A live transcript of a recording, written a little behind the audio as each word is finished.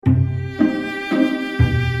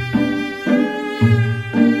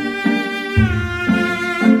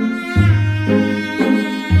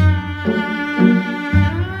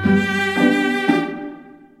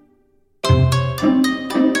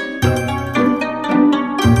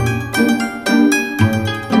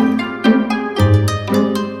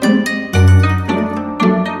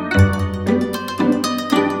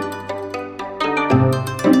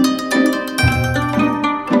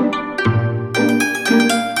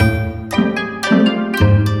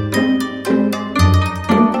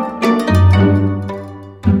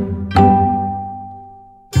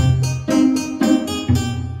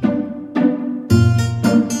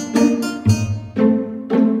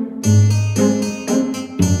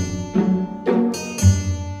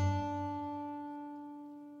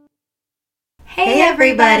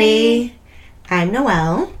everybody. I'm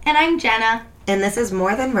Noelle. And I'm Jenna. And this is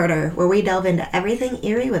More Than Murder, where we delve into everything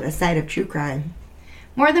eerie with a side of true crime.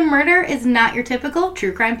 More Than Murder is not your typical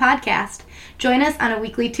true crime podcast. Join us on a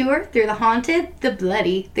weekly tour through the haunted, the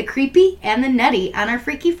bloody, the creepy, and the nutty on our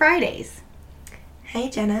Freaky Fridays. Hey,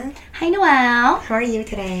 Jenna. Hi, Noelle. How are you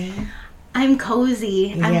today? I'm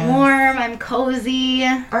cozy. Yes. I'm warm. I'm cozy.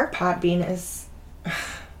 Our Podbean is...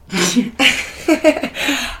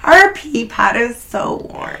 Our pea pot is so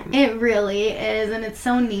warm. It really is, and it's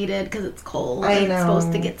so needed because it's cold. I and know. It's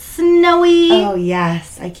supposed to get snowy. Oh,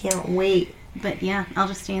 yes. I can't wait. But yeah, I'll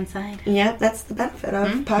just stay inside. Yep, that's the benefit of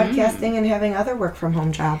podcasting and having other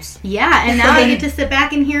work-from-home jobs. Yeah, and now I get to sit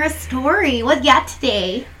back and hear a story. What you got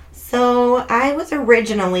today? So, I was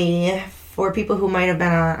originally, for people who might have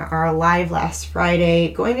been on our live last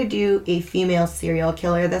Friday, going to do a female serial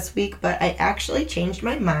killer this week, but I actually changed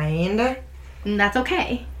my mind. And that's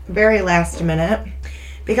okay. Very last minute.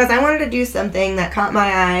 Because I wanted to do something that caught my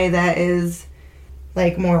eye that is,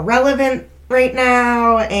 like, more relevant right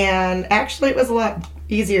now, and actually it was a lot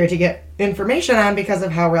easier to get information on because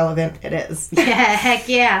of how relevant it is. Yeah, heck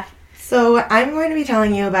yeah. So, I'm going to be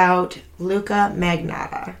telling you about Luca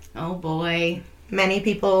Magnotta. Oh boy. Many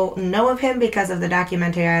people know of him because of the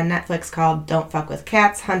documentary on Netflix called Don't Fuck with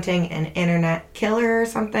Cats, Hunting an Internet Killer or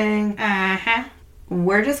something. Uh-huh.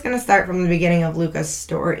 We're just going to start from the beginning of Luca's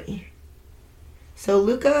story. So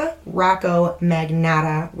Luca Rocco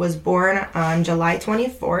Magnotta was born on July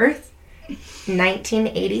 24th,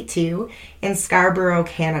 1982 in Scarborough,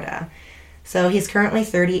 Canada. So he's currently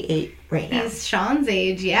 38 right now. He's Sean's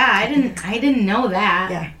age. Yeah, I didn't know that.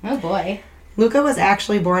 Yeah. Oh boy. Luca was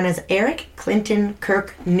actually born as Eric Clinton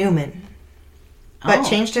Kirk Newman, but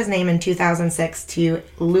changed his name in 2006 to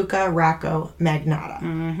Luca Rocco Magnotta.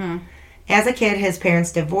 Mm-hmm. As a kid, his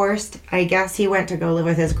parents divorced. I guess he went to go live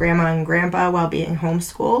with his grandma and grandpa while being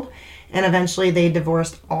homeschooled, and eventually they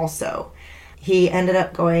divorced also. He ended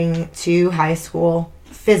up going to high school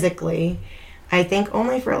physically, I think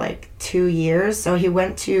only for like 2 years. So he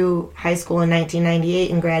went to high school in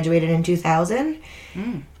 1998 and graduated in 2000.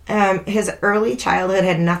 His early childhood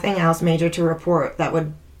had nothing else major to report that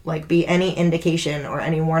would like be any indication or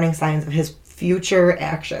any warning signs of his future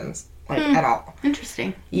actions, at all.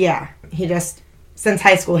 Interesting. Yeah, he just, since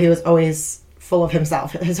high school, he was always full of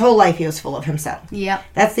himself. His whole life, he was full of himself. Yep.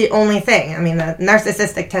 That's the only thing. I mean, the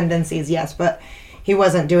narcissistic tendencies, yes, but he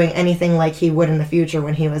wasn't doing anything like he would in the future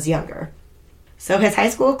when he was younger. So his high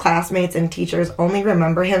school classmates and teachers only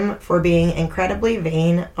remember him for being incredibly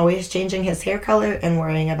vain, always changing his hair color and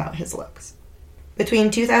worrying about his looks.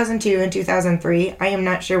 Between 2002 and 2003, I am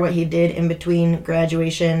not sure what he did in between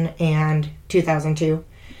graduation and 2002.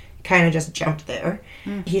 Kind of just jumped there.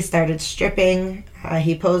 He started stripping.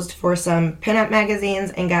 He posed for some pinup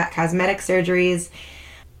magazines and got cosmetic surgeries.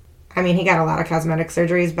 I mean, he got a lot of cosmetic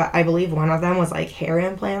surgeries, but I believe one of them was like hair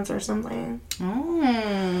implants or something.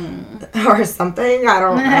 Or something. I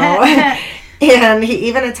don't know. And he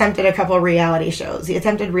even attempted a couple reality shows. He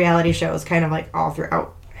attempted reality shows kind of like all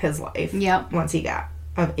throughout his life. Yep. Once he got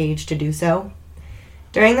of age to do so.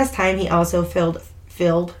 During this time, he also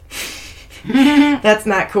filled That's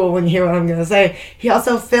not cool when you hear what I'm going to say. He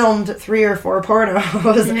also filmed 3 or 4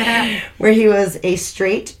 pornos where he was a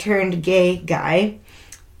straight turned gay guy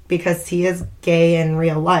because he is gay in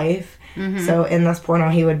real life. So in this porno,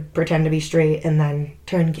 he would pretend to be straight and then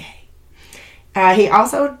turn gay. He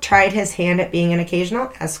also tried his hand at being an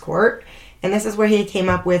occasional escort, and this is where he came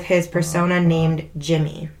up with his persona named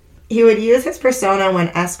Jimmy. He would use his persona when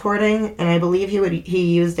escorting, and I believe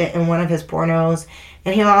he used it in one of his pornos,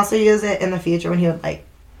 and he'll also use it in the future when he would like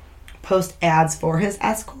post ads for his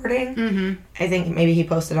escorting. I think maybe he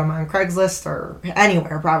posted them on Craigslist or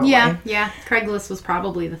anywhere probably. Yeah. Craigslist was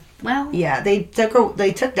probably Yeah, they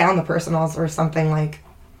took down the personals or something like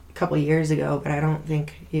a couple years ago, but I don't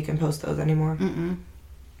think you can post those anymore.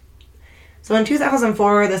 So in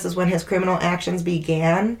 2004, this is when his criminal actions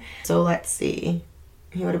began. So let's see.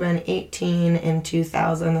 He would have been 18 in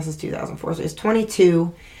 2000. This is 2004. So he was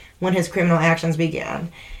 22 when his criminal actions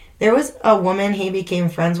began. There was a woman he became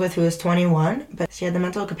friends with who was 21, but she had the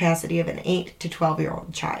mental capacity of an 8 to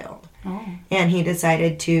 12-year-old child. And he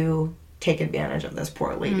decided to take advantage of this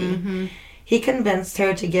poor lady. He convinced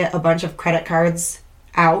her to get a bunch of credit cards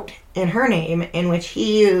out in her name, in which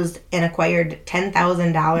he used and acquired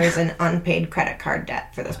 $10,000 in unpaid credit card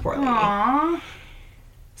debt for this poor lady. Aww.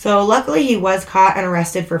 So luckily he was caught and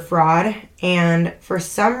arrested for fraud, and for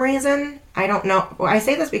some reason, I don't know, I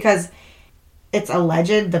say this because it's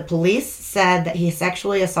alleged the police said that he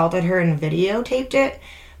sexually assaulted her and videotaped it,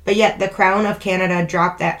 but yet the Crown of Canada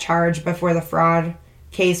dropped that charge before the fraud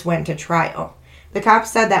case went to trial. The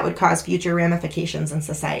cops said that would cause future ramifications in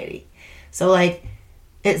society. So, like,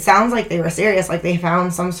 it sounds like they were serious. Like, they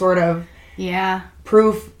found some sort of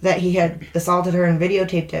proof that he had assaulted her and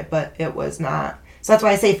videotaped it, but it was not. So that's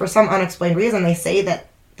why I say, for some unexplained reason, they say that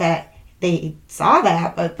they saw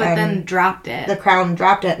that, but then dropped it. The Crown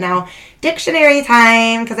dropped it. Now, dictionary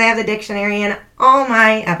time, because I have the dictionary in all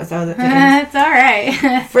my episodes. It's all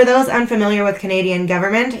right. For those unfamiliar with Canadian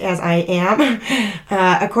government, as I am,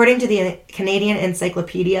 according to the Canadian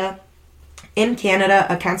Encyclopedia, in Canada,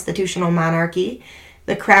 a constitutional monarchy,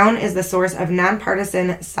 the Crown is the source of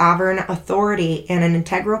nonpartisan sovereign authority and an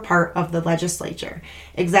integral part of the legislature,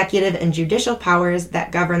 executive, and judicial powers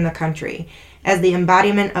that govern the country. As the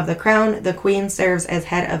embodiment of the Crown, the Queen serves as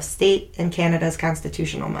head of state in Canada's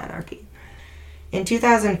constitutional monarchy. In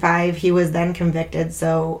 2005, he was then convicted,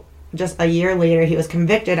 so just a year later, he was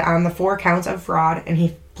convicted on the 4 counts of fraud, and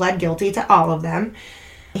he pled guilty to all of them.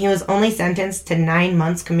 He was only sentenced to 9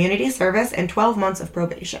 months community service and 12 months of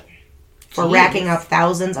probation for racking up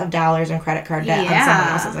thousands of dollars in credit card debt on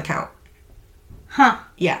someone else's account. Huh.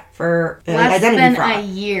 Yeah, for less identity than fraud. a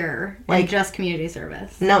year, like, in just community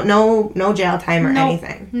service. No jail time or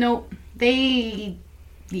anything. Nope. And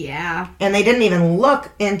they didn't even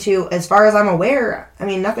look into, as far as I'm aware, I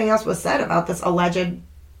mean, nothing else was said about this alleged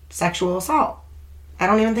sexual assault. I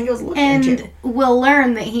don't even think it was looked into. And we'll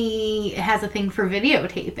learn that he has a thing for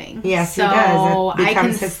videotaping. Yes, he does. It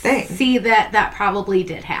becomes his thing. See that probably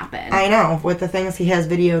did happen. I know. With the things he has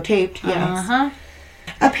videotaped, yes. Uh-huh.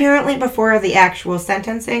 Apparently, before the actual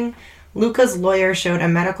sentencing, Luca's lawyer showed a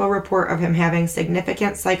medical report of him having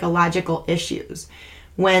significant psychological issues.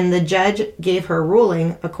 When the judge gave her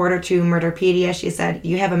ruling, according to Murderpedia, she said,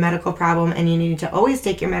 "You have a medical problem and you need to always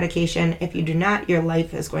take your medication. If you do not, your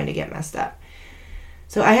life is going to get messed up."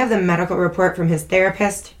 So I have the medical report from his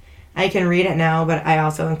therapist. I can read it now, but I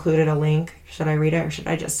also included a link. Should I read it or should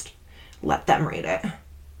I just let them read it?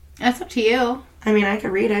 That's up to you. I mean, I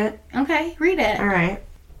could read it. Okay, read it. All right.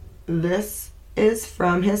 This is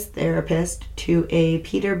from his therapist to a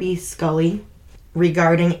Peter B. Scully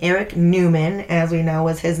regarding Eric Newman, as we know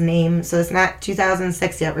was his name. So it's not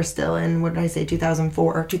 2006 yet. We're still in, what did I say,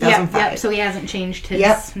 2004 or 2005. Yep, so he hasn't changed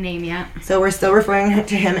his name yet. So we're still referring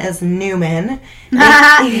to him as Newman.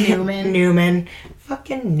 Newman.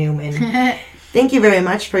 Fucking Newman. Thank you very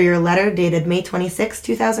much for your letter dated May 26,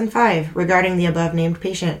 2005, regarding the above-named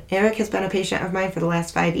patient. Eric has been a patient of mine for the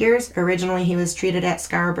last 5 years. Originally, he was treated at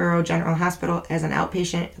Scarborough General Hospital as an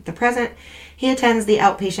outpatient. At the present, he attends the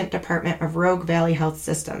outpatient department of Rogue Valley Health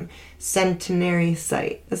System, Centenary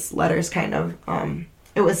Site. This letter's kind of,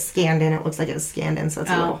 it was scanned in. It looks like it was scanned in, so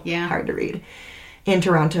it's a little hard to read. In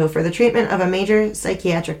Toronto, for the treatment of a major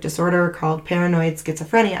psychiatric disorder called paranoid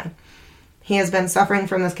schizophrenia. He has been suffering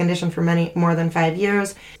from this condition for more than 5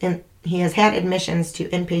 years, and he has had admissions to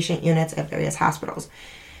inpatient units at various hospitals.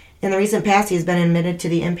 In the recent past, he has been admitted to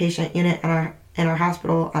the inpatient unit in our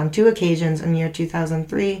hospital on 2 occasions in the year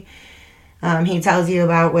 2003. He tells you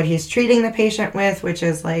about what he's treating the patient with, which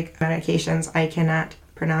is like medications I cannot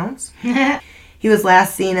pronounce. He was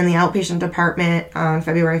last seen in the outpatient department on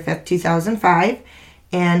February 5th, 2005,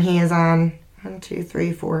 and he is on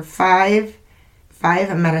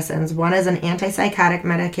 5 medicines. One is an antipsychotic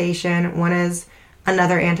medication. One is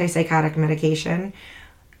another antipsychotic medication.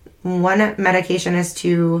 One medication is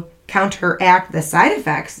to counteract the side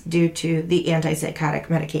effects due to the antipsychotic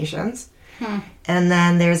medications. And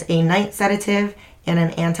then there's a night sedative and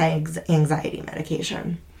an anti-anxiety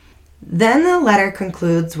medication. Then the letter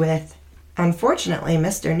concludes with, unfortunately,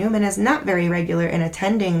 Mr. Newman is not very regular in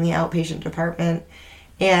attending the outpatient department,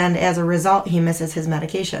 and as a result, he misses his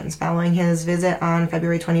medications. Following his visit on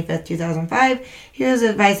February 25th, 2005, he was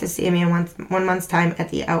advised to see me in 1 month's time at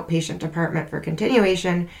the outpatient department for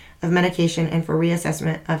continuation of medication and for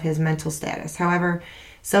reassessment of his mental status. However,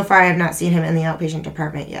 so far I have not seen him in the outpatient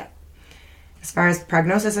department yet. As far as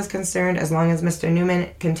prognosis is concerned, as long as Mr.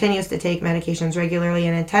 Newman continues to take medications regularly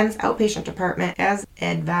and attends outpatient department as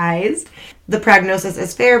advised, the prognosis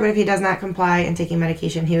is fair, but if he does not comply in taking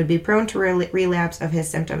medication, he would be prone to relapse of his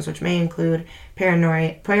symptoms, which may include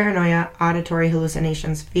paranoia, auditory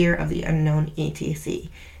hallucinations, fear of the unknown,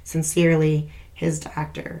 etc. Sincerely, his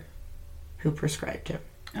doctor who prescribed him.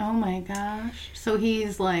 Oh my gosh. So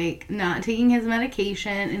he's like not taking his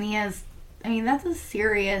medication, and he has, I mean, that's a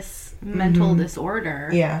serious mental disorder.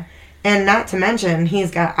 Yeah. And not to mention, he's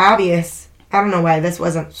got obvious, I don't know why this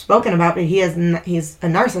wasn't spoken about, but he's a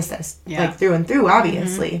narcissist, like through and through,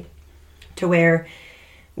 obviously, to where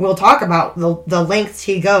we'll talk about the lengths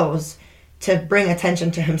he goes to bring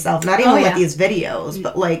attention to himself. Not even with these videos,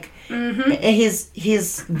 but like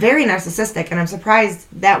he's very narcissistic, and I'm surprised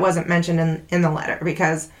that wasn't mentioned in the letter,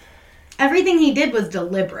 because everything he did was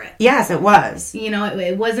deliberate. Yes, it was. You know,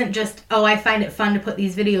 it wasn't just, I find it fun to put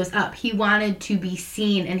these videos up. He wanted to be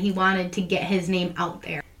seen, and he wanted to get his name out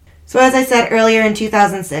there. So as I said earlier, in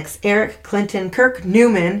 2006, Eric Clinton Kirk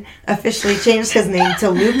Newman officially changed his name to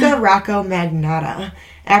Luca Rocco Magnotta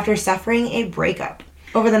after suffering a breakup.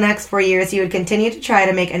 Over the next 4 years, he would continue to try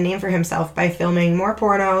to make a name for himself by filming more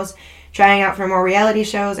pornos, trying out for more reality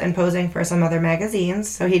shows, and posing for some other magazines.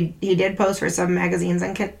 So he did pose for some magazines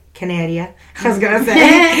in Canada, I was going to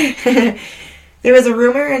say. There was a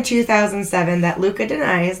rumor in 2007 that Luca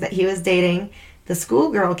denies that he was dating the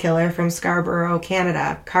schoolgirl killer from Scarborough,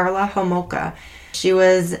 Canada, Karla Homolka. She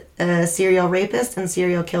was a serial rapist and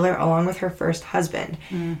serial killer along with her first husband.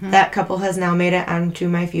 That couple has now made it onto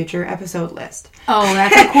my future episode list. Oh,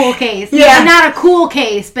 that's a cool case. Yeah. Not a cool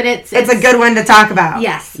case, but it's a good one to talk about.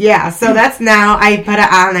 Yes. Yeah, so that's now, I put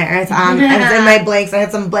it on there. It's in my blanks. I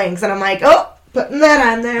had some blanks, and I'm like, putting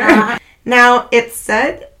that on there. Now, it's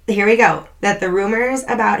said, here we go, that the rumors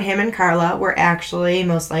about him and Karla were actually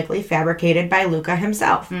most likely fabricated by Luca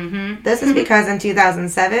himself. This is because in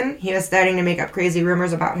 2007, he was starting to make up crazy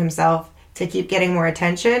rumors about himself to keep getting more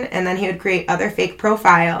attention, and then he would create other fake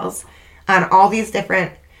profiles on all these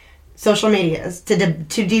different social medias to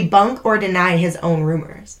debunk or deny his own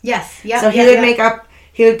rumors. Yes. Yep, so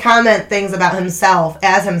he would comment things about himself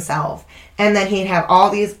as himself, and then he'd have all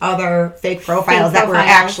these other fake profiles that were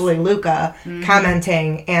actually Luca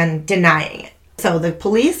commenting and denying it. So the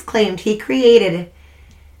police claimed he created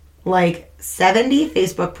like 70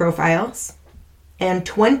 Facebook profiles and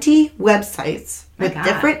 20 websites with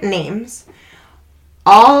different names,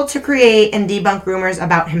 all to create and debunk rumors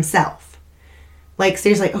about himself. Like,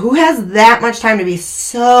 seriously, who has that much time to be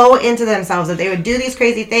so into themselves that they would do these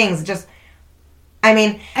crazy things?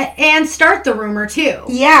 And start the rumor, too.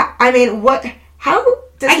 Yeah, how does he make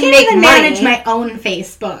money? I can't even manage my own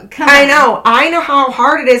Facebook. I know how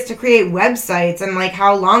hard it is to create websites, and like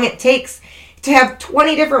how long it takes to have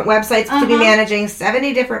 20 different websites to be managing,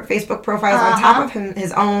 70 different Facebook profiles on top of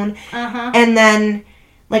his own. And then,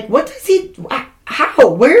 like, what does he, how,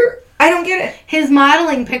 where, I don't get it. His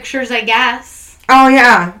modeling pictures, I guess. Oh,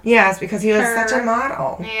 yeah. Yes, because he was such a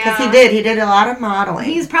model. Because he did a lot of modeling.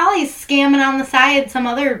 He's probably scamming on the side some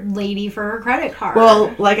other lady for her credit card.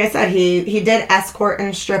 Well, like I said, he did escort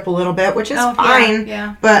and strip a little bit, which is fine.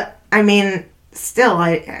 Yeah. But, still,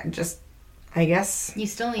 I guess. You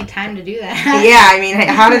still need time to do that.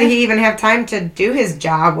 Yeah, how did he even have time to do his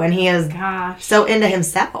job when he is so into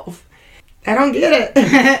himself? I don't get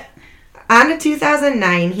it. On to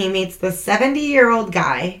 2009, he meets the 70-year-old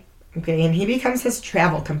guy. Okay, and he becomes his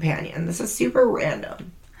travel companion. This is super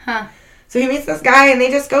random. Huh. So he meets this guy, and they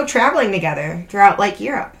just go traveling together throughout, like,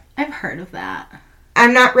 Europe. I've heard of that.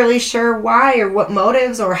 I'm not really sure why or what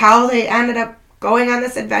motives or how they ended up going on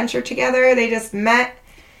this adventure together. They just met.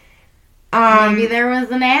 Maybe there was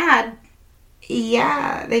an ad.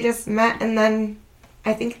 Yeah, they just met, and then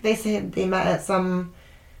I think they said they met at some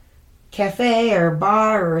cafe or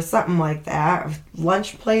bar or something like that,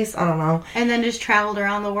 lunch place, I don't know. And then just traveled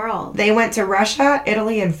around the world. They went to Russia,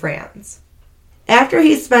 Italy, and France. After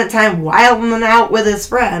he spent time wilding out with his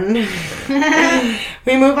friend,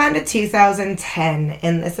 we move on to 2010,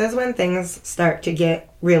 and this is when things start to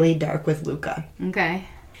get really dark with Luca.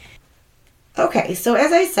 Okay, so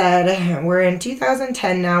as I said, we're in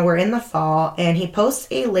 2010 now, we're in the fall, and he posts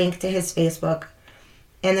a link to his Facebook.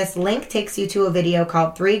 And this link takes you to a video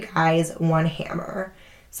called 3 Guys, 1 Hammer.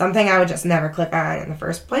 Something I would just never click on in the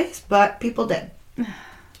first place, but people did.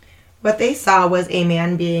 What they saw was a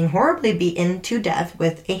man being horribly beaten to death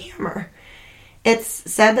with a hammer. It's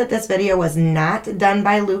said that this video was not done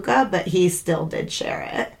by Luca, but he still did share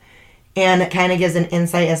it. And it kind of gives an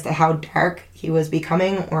insight as to how dark he was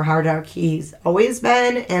becoming, or how dark he's always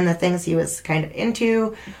been, and the things he was kind of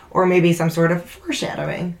into, or maybe some sort of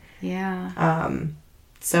foreshadowing. Yeah.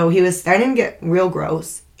 So he was starting to get real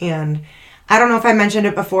gross, and I don't know if I mentioned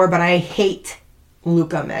it before, but I hate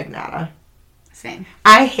Luca Magnotta. Same.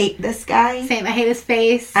 I hate this guy. Same. I hate his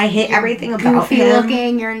face. I hate everything about him. Goofy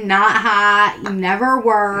looking. You're not hot. You never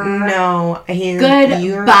were. No. Goodbye.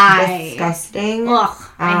 You're disgusting. Ugh.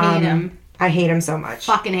 I hate him. I hate him so much.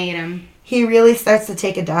 Fucking hate him. He really starts to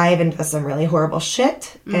take a dive into some really horrible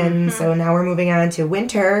shit. And so now we're moving on to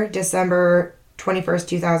winter, December 21st,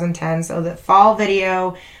 2010. So the fall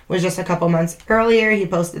video was just a couple months earlier. He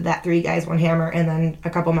posted that 3 Guys, 1 Hammer. And then a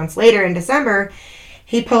couple months later in December,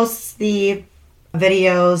 he posts the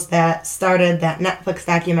videos that started that Netflix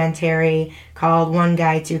documentary called One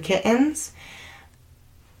Guy, Two Kittens.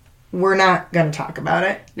 We're not going to talk about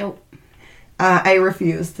it. Nope. I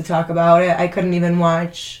refuse to talk about it. I couldn't even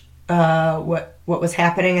watch what was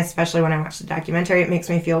happening, especially when I watched the documentary. It makes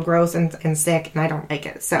me feel gross and sick, and I don't like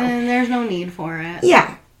it. So, and there's no need for it.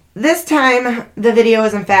 Yeah. This time, the video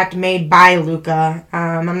is in fact made by Luca.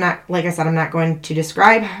 I'm not going to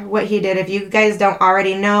describe what he did. If you guys don't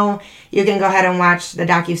already know, you can go ahead and watch the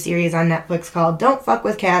docuseries on Netflix called Don't Fuck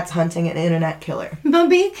with Cats, Hunting an Internet Killer. But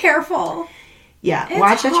be careful. Yeah, It's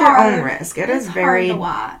watch at your own risk. It's very hard to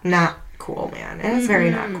watch. not cool, man. It is very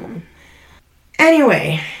not cool.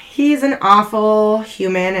 Anyway, he's an awful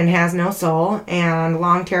human and has no soul. And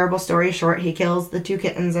long, terrible story short, he kills the 2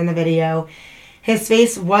 kittens in the video. His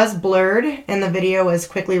face was blurred, and the video was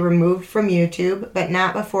quickly removed from YouTube, but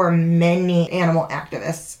not before many animal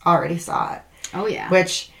activists already saw it. Oh, yeah.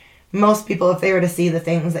 Which most people, if they were to see the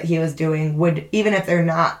things that he was doing, would, even if they're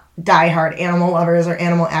not diehard animal lovers or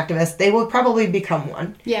animal activists, they would probably become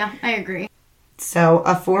one. Yeah, I agree. So,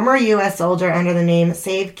 a former U.S. soldier under the name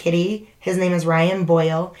Save Kitty, his name is Ryan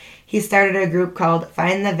Boyle, he started a group called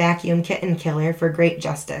Find the Vacuum Kitten Killer for Great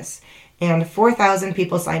Justice, and 4,000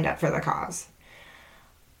 people signed up for the cause.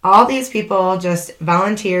 All these people just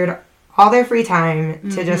volunteered all their free time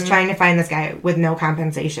to just trying to find this guy with no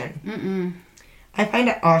compensation. I find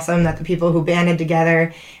it awesome that the people who banded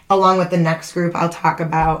together, along with the next group I'll talk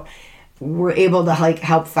about, were able to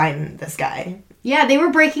help find this guy. Yeah, they were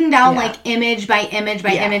breaking down image by image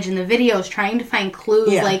by image in the videos, trying to find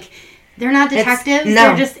clues. Yeah. They're not detectives;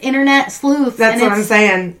 they're just internet sleuths. That's what I'm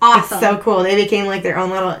saying. Awesome. It's so cool. They became their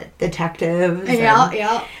own little detectives.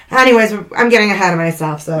 Yeah. Anyways, I'm getting ahead of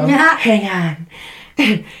myself, so Yeah. hang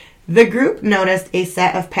on. The group noticed a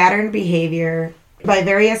set of patterned behavior by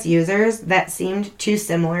various users that seemed too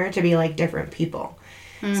similar to be different people.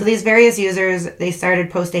 So these various users, they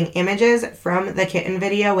started posting images from the kitten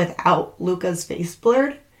video without Luca's face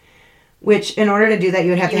blurred, which in order to do that,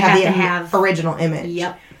 you would have to have the original image.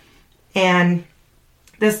 Yep. And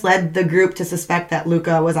this led the group to suspect that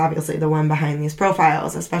Luca was obviously the one behind these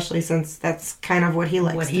profiles, especially since that's kind of what he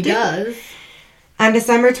likes to do. Does. On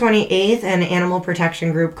December 28th, an animal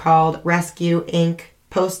protection group called Rescue Inc.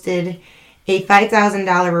 posted a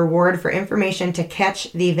 $5,000 reward for information to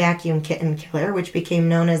catch the vacuum kitten killer, which became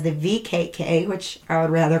known as the VKK, which I would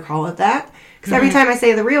rather call it that. Because every time I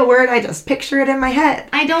say the real word, I just picture it in my head.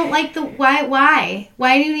 I don't like the... Why?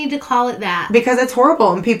 Why do you need to call it that? Because it's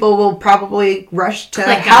horrible, and people will probably rush to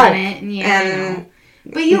click help. on it. And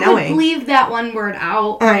but you could leave that one word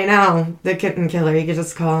out. I know. The kitten killer. You could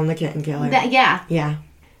just call him the kitten killer. Yeah. Yeah.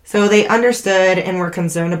 So they understood and were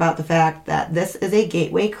concerned about the fact that this is a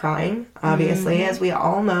gateway crime, obviously. As we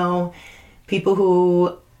all know, people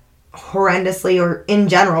who horrendously, or in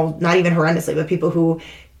general, not even horrendously, but people who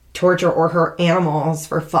torture or hurt animals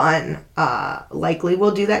for fun likely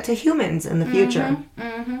will do that to humans in the future.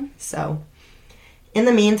 So, in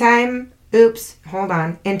the meantime, hold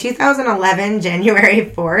on. In 2011, January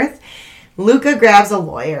 4th, Luca grabs a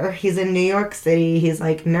lawyer. He's in New York City. He's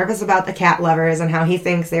nervous about the cat lovers and how he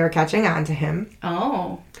thinks they were catching on to him.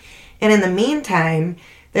 Oh. And in the meantime,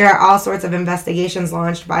 there are all sorts of investigations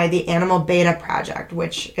launched by the Animal Beta Project,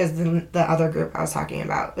 which is the other group I was talking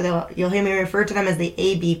about. You'll hear me refer to them as the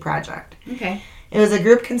AB Project. Okay. It was a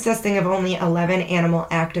group consisting of only 11 animal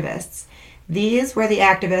activists. These were the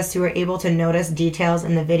activists who were able to notice details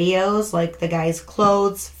in the videos, like the guy's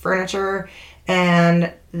clothes, furniture,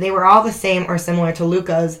 and they were all the same or similar to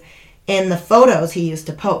Luca's in the photos he used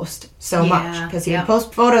to post so much. Because he would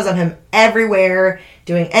post photos of him everywhere,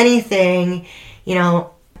 doing anything,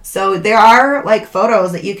 So there are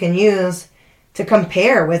photos that you can use to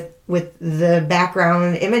compare with the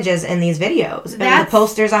background images in these videos and the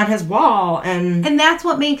posters on his wall. And that's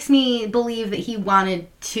what makes me believe that he wanted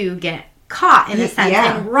to get caught in a sense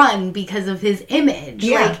and run because of his image.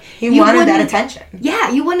 Yeah, he wanted that attention. Yeah,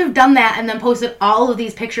 you wouldn't have done that and then posted all of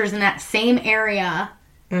these pictures in that same area.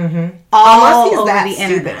 Mm-hmm. All Unless he's over that the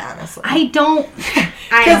stupid, internet. honestly. I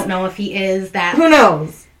don't know if he is that. Who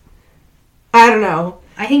knows? I don't know.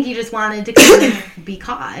 I think he just wanted to kind of be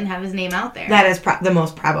caught and have his name out there. That is the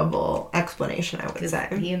most probable explanation, I would say.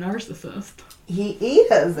 He's a narcissist. He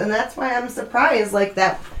is, and that's why I'm surprised.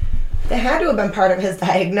 That had to have been part of his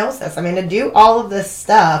diagnosis. I mean, to do all of this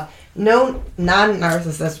stuff, no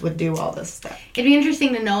non-narcissist would do all this stuff. It'd be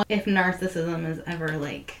interesting to know if narcissism is ever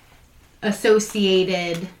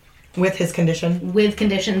associated with his condition, with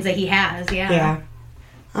conditions that he has. Yeah.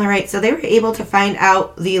 All right, so they were able to find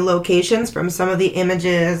out the locations from some of the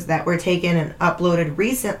images that were taken and uploaded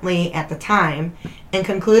recently at the time and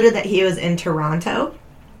concluded that he was in Toronto.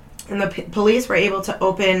 And the police were able to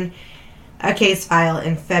open a case file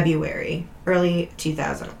in February, early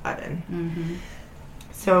 2011. Mm-hmm.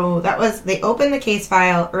 So they opened the case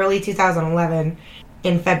file early 2011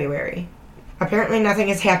 in February. Apparently nothing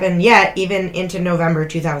has happened yet, even into November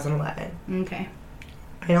 2011. Okay.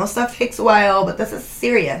 I know stuff takes a while, but this is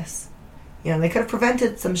serious. You know, they could have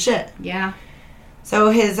prevented some shit. Yeah.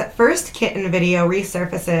 So his first kitten video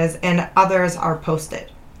resurfaces and others are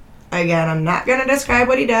posted. Again, I'm not going to describe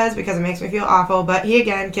what he does because it makes me feel awful, but he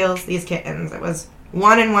again kills these kittens. It was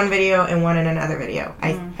one in one video and one in another video,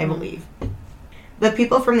 I believe. The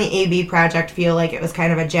people from the AB Project feel like it was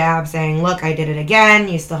kind of a jab saying, look, I did it again.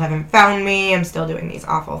 You still haven't found me. I'm still doing these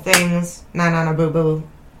awful things. Na boo boo.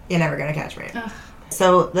 You're never going to catch me. Ugh.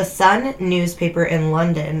 So the Sun newspaper in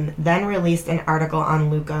London then released an article on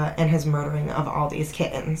Luca and his murdering of all these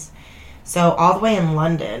kittens. So all the way in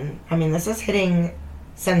London, I mean, this is hitting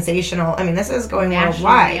sensational. I mean, this is going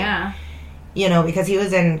worldwide. Yeah. You know, because he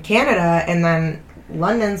was in Canada and then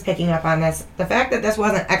London's picking up on this. The fact that this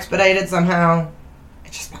wasn't expedited somehow,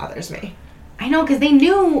 it just bothers me. I know, because they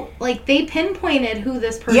knew, like, they pinpointed who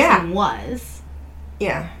this person was.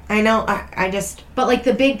 Yeah, I know. I just... But, like,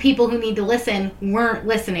 the big people who need to listen weren't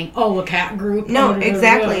listening. Oh, a cat group. No,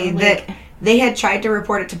 exactly. Like, that they had tried to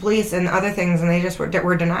report it to police and other things, and they just were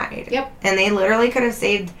denied. Yep. And they literally could have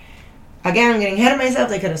saved... Again, I'm getting ahead of myself.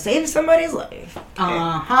 They could have saved somebody's life.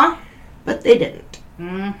 Uh-huh. But they didn't.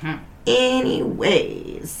 Mm-hmm.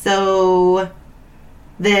 Anyways, so...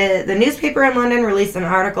 The newspaper in London released an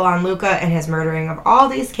article on Luca and his murdering of all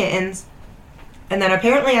these kittens. And then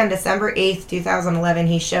apparently on December 8th, 2011,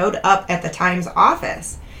 he showed up at the Times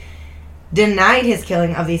office, denied his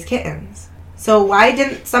killing of these kittens. So why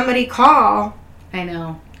didn't somebody call? I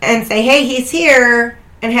know. And say, hey, he's here,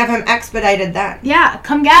 and have him expedited then? Yeah,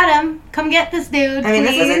 come get him. Come get this dude, I mean,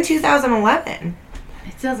 please. this is in 2011.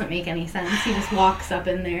 It doesn't make any sense. He just walks up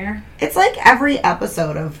in there. It's like every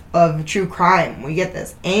episode of True Crime. We get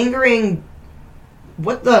this angering...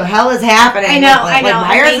 What the hell is happening? I know. Like,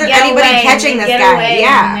 why isn't anybody catching this guy?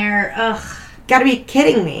 Yeah. Ugh. Gotta be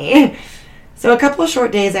kidding me. So a couple of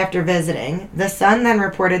short days after visiting, the Sun then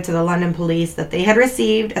reported to the London police that they had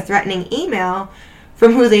received a threatening email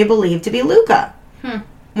from who they believed to be Luca.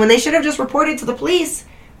 When they should have just reported to the police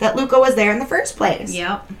that Luca was there in the first place.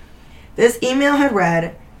 Yep. This email had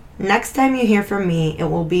read, next time you hear from me, it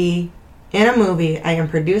will be in a movie I am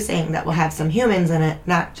producing that will have some humans in it,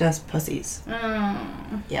 not just pussies.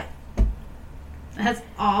 Yeah. That's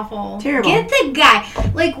awful. Terrible. Get the guy.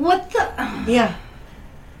 Like, what the... Yeah.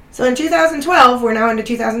 So in 2012, we're now into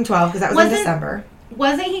 2012, because that was in December.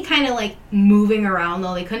 Wasn't he kind of, like, moving around,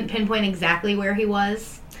 though? They couldn't pinpoint exactly where he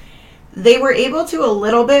was? They were able to a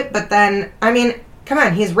little bit, but then, I mean, come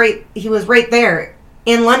on, he was right there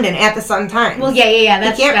in London at the Sun Times. Well, yeah,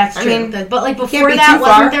 that's true. I mean, but, like, before that,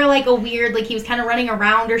 wasn't there, like, a weird, like, he was kind of running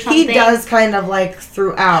around or something? He does kind of, like,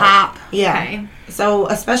 throughout. Hop. Yeah. Okay. So,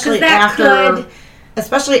 especially after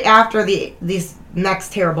these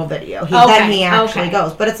next terrible video, then he actually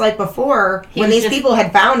goes. But it's like before, when these people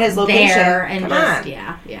had found his location, there and come on.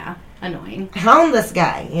 Yeah, annoying. Hound this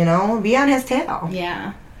guy, you know, be on his tail.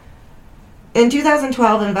 Yeah. In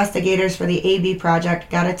 2012, investigators for the AB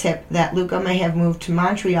Project got a tip that Luca may have moved to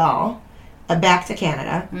Montreal, back to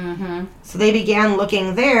Canada. Mm-hmm. So they began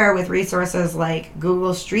looking there with resources like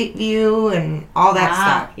Google Street View and all that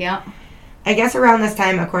stuff. Yep. I guess around this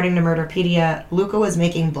time, according to Murderpedia, Luca was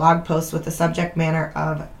making blog posts with the subject matter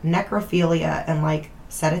of necrophilia and, like,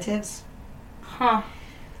 sedatives. Huh.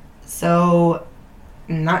 So,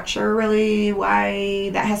 not sure really why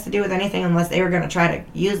that has to do with anything unless they were going to try to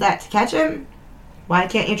use that to catch him. Why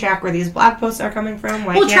can't you track where these blog posts are coming from?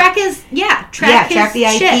 Track the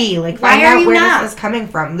IP. Shit. Like, find out where this is coming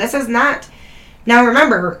from. This is not... Now,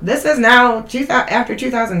 remember, this is now, after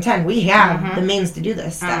 2010, we have the means to do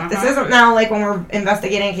this stuff. This isn't now like when we're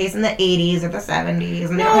investigating a case in the 80s or the 70s.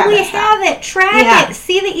 And no, we have it. Track it.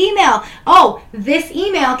 See the email. Oh, this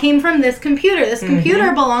email came from this computer. This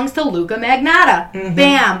computer belongs to Luca Magnotta.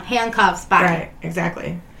 Bam. Handcuffs. Bye. Right.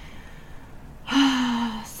 Exactly.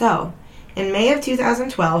 So, in May of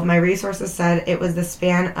 2012, my resources said it was the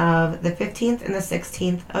span of the 15th and the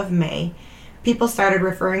 16th of May. People started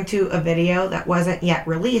referring to a video that wasn't yet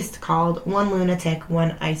released called One Lunatic,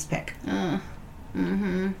 One Ice Pick.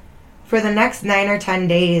 For the next 9 or 10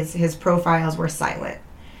 days, his profiles were silent.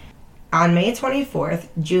 On May 24th,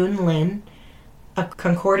 June Lin, a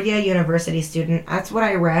Concordia University student, that's what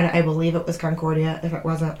I read, I believe it was Concordia. If it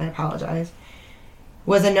wasn't, I apologize,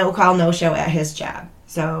 was a no-call, no-show at his job.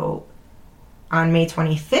 So on May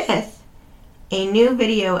 25th, a new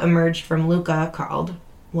video emerged from Luca called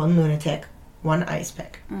One Lunatic, One Ice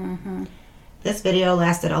Pick. Mm-hmm. This video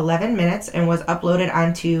lasted 11 minutes and was uploaded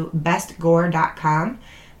onto bestgore.com.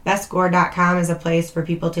 Bestgore.com is a place for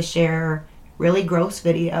people to share really gross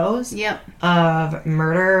videos of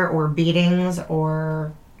murder or beatings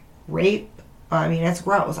or rape. I mean, it's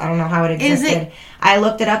gross. I don't know how it existed. I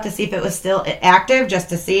looked it up to see if it was still active, just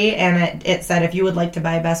to see, and it said if you would like to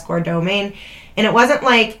buy Bestgore domain. And it wasn't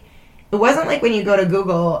like when you go to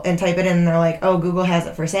Google and type it in and they're like, oh, Google has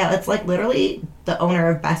it for sale. It's like literally the owner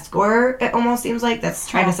of Bestgore, it almost seems like, that's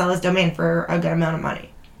trying to sell his domain for a good amount of money.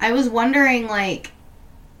 I was wondering, like,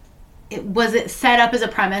 was it set up as a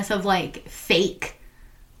premise of, like, fake?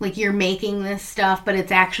 Like, you're making this stuff, but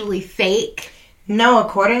it's actually fake? No,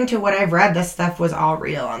 according to what I've read, this stuff was all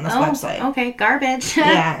real on this website. Okay, garbage.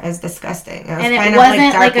 Yeah, it's disgusting. It was and kind it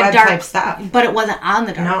wasn't of like dark a web dark type stuff. But it wasn't on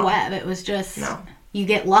the dark web. It was just you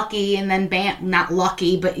get lucky and then bam, not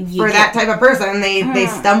lucky, but that type of person, they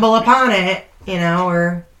stumble upon it, you know,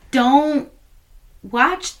 or don't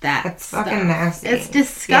watch that. It's fucking nasty. It's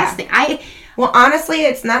disgusting. Yeah. Well, honestly,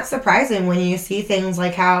 it's not surprising when you see things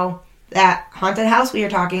like how that haunted house we were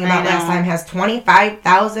talking about last time has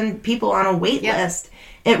 25,000 people on a wait list.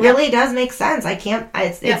 It really does make sense.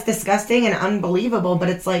 It's disgusting and unbelievable, but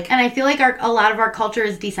it's like... And I feel like a lot of our culture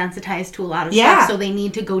is desensitized to a lot of stuff, so they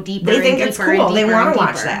need to go deeper. They think it's cool. They want to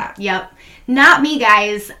watch that. Yep. Not me,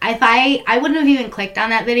 guys. If I wouldn't have even clicked on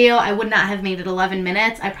that video, I would not have made it 11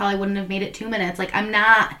 minutes. I probably wouldn't have made it 2 minutes. Like,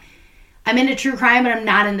 I'm into true crime, but I'm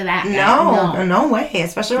not into that. No way.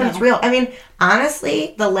 Especially when it's real. I mean,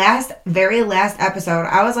 honestly, the very last episode,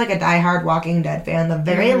 I was like a diehard Walking Dead fan. The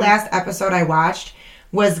very last episode I watched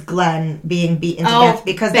was Glenn being beaten to death.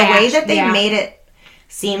 Because the way that they made it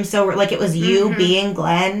seem so... Like, it was you being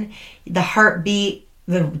Glenn. The heartbeat...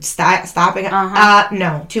 The stopping...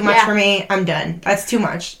 no. Too much for me. I'm done. That's too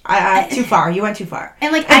much. Too far. You went too far.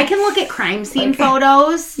 And, like, I can look at crime scene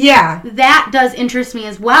photos. Yeah. That does interest me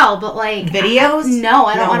as well, but, like... Videos?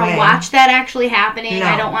 I don't want to watch that actually happening. No.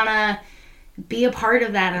 I don't want to be a part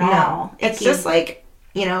of that at all. It's just, like...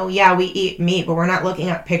 You know, we eat meat, but we're not looking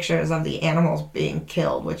at pictures of the animals being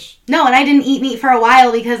killed, which... No, and I didn't eat meat for a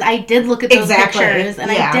while because I did look at those pictures,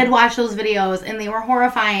 and I did watch those videos, and they were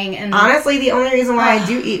horrifying, and... Honestly, the only reason why I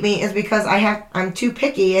do eat meat is because I'm too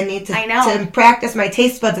picky and need to practice my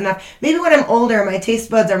taste buds enough. Maybe when I'm older, my taste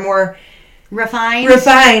buds are more... Refined.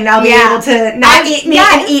 I'll be able to not eat meat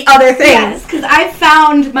and eat other things. Yes, because I've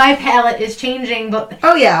found my palate is changing, but...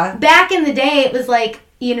 Oh, yeah. Back in the day, it was like,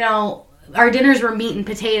 you know... Our dinners were meat and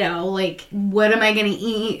potato. Like, what am I going to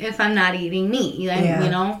eat if I'm not eating meat? You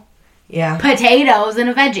know? Yeah. Potatoes and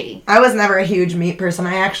a veggie. I was never a huge meat person.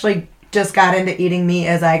 I actually just got into eating meat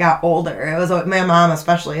as I got older. It was my mom,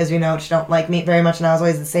 especially, as you know, she don't like meat very much, and I was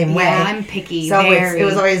always the same way. Yeah, I'm picky. So it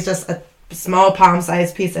was always just a small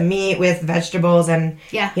palm-sized piece of meat with vegetables and,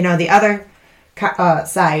 you know, the other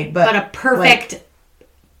side. But a perfect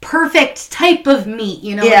type of meat,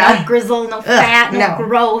 you know, no grizzle, no fat, no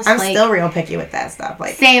gross. I'm still real picky with that stuff.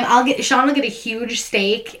 Like, same. Sean will get a huge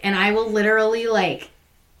steak, and I will literally, like,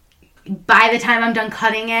 by the time I'm done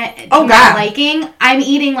cutting it, liking, I'm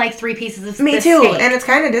eating like 3 pieces of steak. Me too, and it's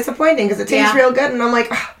kind of disappointing because it tastes real good, and I'm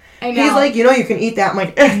like, I know. He's like, you know, you can eat that. I'm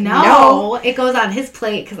like, no, it goes on his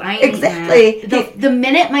plate because I ain't exactly. The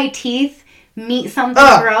minute my teeth meet something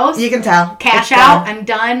gross, you can tell. Cash out. I'm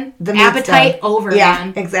done. The appetite over.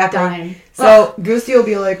 Yeah, exactly. Done. So Goosey will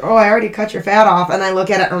be like, "Oh, I already cut your fat off," and I look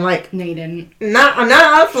at it and I'm like, "No, you didn't. Not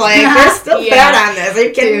enough. Like, there's still fat on this. Are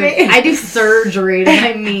you kidding me? I do surgery to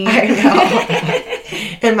my meat. I know.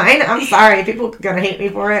 And mine, I'm sorry, people are gonna hate me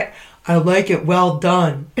for it. I like it well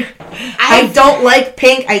done. I don't like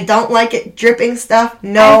pink. I don't like it dripping stuff.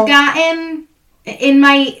 No. I've gotten. In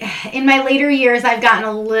my later years, I've gotten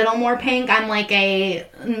a little more pink. I'm like a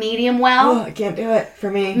medium well. Oh, I can't do it for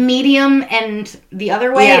me. Medium and the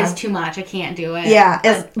other way is too much. I can't do it. Yeah,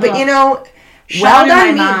 but you know, well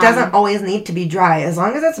done meat doesn't always need to be dry. As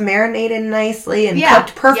long as it's marinated nicely and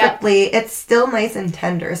cooked perfectly, it's still nice and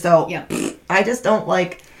tender. So I just don't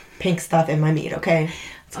like pink stuff in my meat, okay?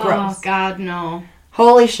 It's gross. Oh, God, no.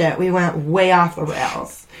 Holy shit, we went way off the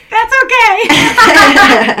rails. That's okay.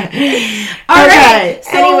 All right.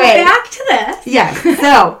 So anyway, back to this. Yes.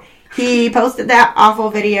 So he posted that awful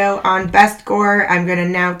video on Bestgore. I'm going to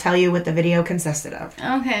now tell you what the video consisted of.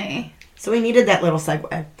 Okay. So we needed that little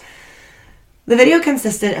segue. The video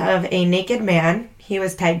consisted of a naked man. He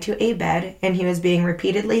was tied to a bed, and he was being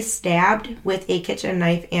repeatedly stabbed with a kitchen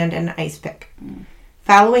knife and an ice pick.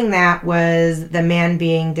 Following that was the man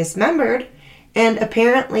being dismembered And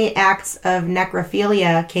apparently acts of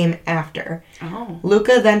necrophilia came after. Oh.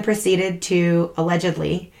 Luca then proceeded to,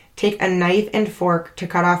 allegedly, take a knife and fork to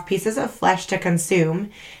cut off pieces of flesh to consume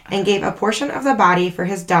and gave a portion of the body for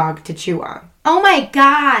his dog to chew on. Oh my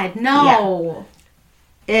God, no.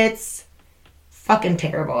 Yeah. It's fucking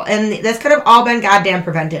terrible. And this could have all been goddamn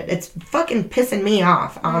prevented. It's fucking pissing me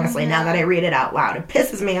off, honestly, now that I read it out loud. It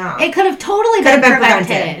pisses me off. It could have totally been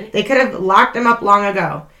prevented. They could have locked him up long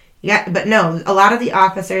ago. Yeah, but no, a lot of the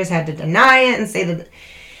officers had to deny it and say that,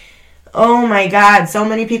 oh my God, so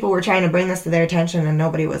many people were trying to bring this to their attention and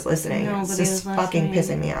nobody was listening. It's just fucking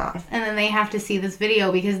pissing me off. And then they have to see this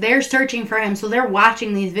video because they're searching for him, so they're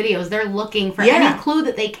watching these videos. They're looking for any clue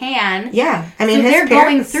that they can. Yeah. I mean, so they're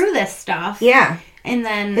going through this stuff. Yeah. And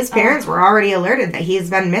then his parents were already alerted that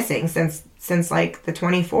he's been missing since like the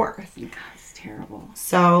 24th. God, it's terrible.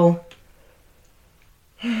 So,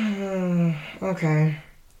 okay.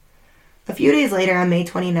 A few days later, on May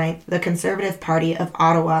 29th, the Conservative Party of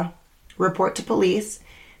Ottawa report to police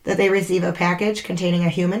that they receive a package containing a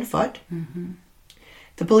human foot. Mm-hmm.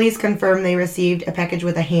 The police confirm they received a package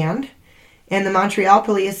with a hand, and the Montreal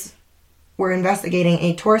police were investigating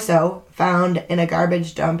a torso found in a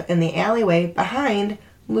garbage dump in the alleyway behind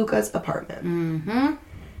Luca's apartment. Mm-hmm.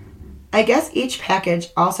 I guess each package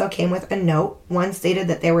also came with a note. One stated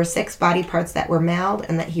that there were 6 body parts that were mailed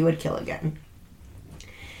and that he would kill again.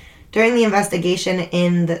 During the investigation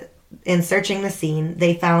in searching the scene,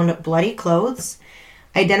 they found bloody clothes,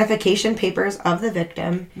 identification papers of the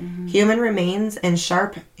victim, human remains, and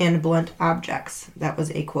sharp and blunt objects. That was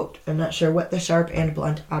a quote. I'm not sure what the sharp and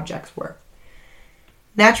blunt objects were.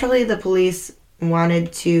 Naturally, the police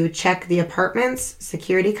wanted to check the apartment's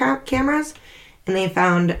security cameras, and they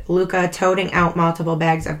found Luca toting out multiple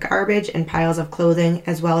bags of garbage and piles of clothing,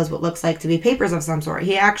 as well as what looks like to be papers of some sort.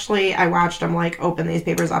 He actually, I watched him, like, open these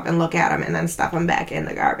papers up and look at them and then stuff them back in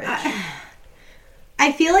the garbage.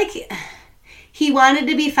 I feel like he wanted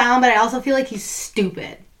to be found, but I also feel like he's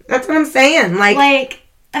stupid. That's what I'm saying. Like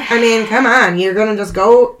I mean, come on. You're going to just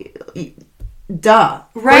go... Duh.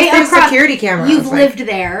 Right across security cameras. You've lived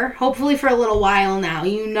there, hopefully for a little while now.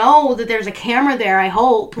 You know that there's a camera there, I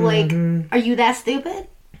hope. Like, are you that stupid?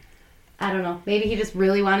 I don't know. Maybe he just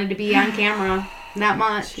really wanted to be on camera that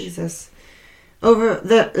much. Jesus.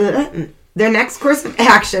 Their next course of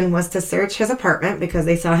action was to search his apartment because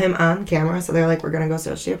they saw him on camera, so they're like, we're going to go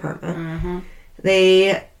search the apartment. Mm-hmm.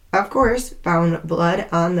 They, of course, found blood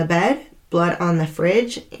on the bed, blood on the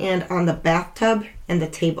fridge, and on the bathtub and the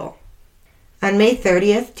table. On May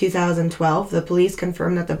 30th, 2012, the police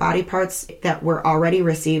confirmed that the body parts that were already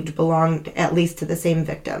received belonged at least to the same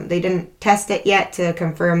victim. They didn't test it yet to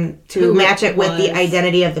confirm, to match it with the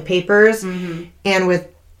identity of the papers and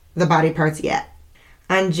with the body parts yet.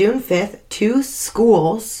 On June 5th, 2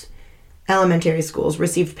 schools, elementary schools,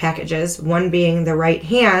 received packages, one being the right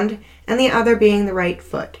hand and the other being the right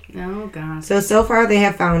foot. Oh, God. So far they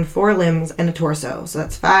have found 4 limbs and a torso. So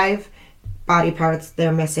that's 5 body parts.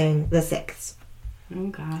 They're missing the 6th. Oh,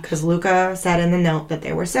 gosh. Because Luca said in the note that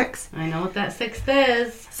there were 6. I know what that 6th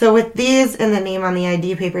is. So with these and the name on the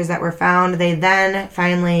ID papers that were found, they then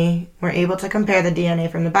finally were able to compare the DNA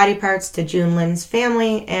from the body parts to June Lin's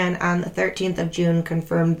family, and on the 13th of June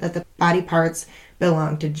confirmed that the body parts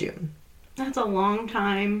belonged to June. That's a long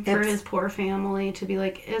time for his poor family to be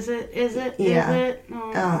like, is it? Yeah. Is it?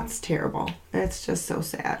 Oh, it's terrible. It's just so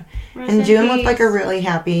sad. Rest and June in looked peace. like a really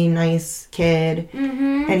happy, nice kid.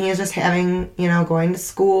 Mm-hmm. And he was just having, going to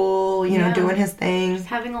school, doing his thing. Just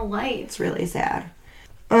having a life. It's really sad.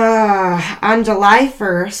 On July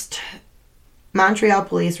 1st, Montreal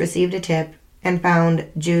police received a tip and found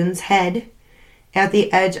June's head at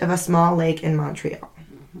the edge of a small lake in Montreal.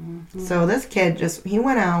 So this kid he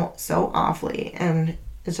went out so awfully, and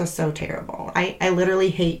it's just so terrible. I literally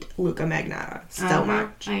hate Luca Magnotta so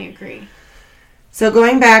much. I agree. So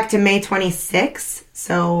going back to May 26th,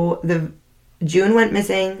 so the June went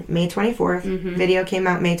missing May 24th, video came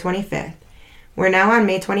out May 25th. We're now on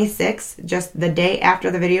May 26th, just the day after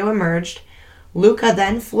the video emerged. Luca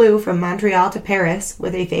then flew from Montreal to Paris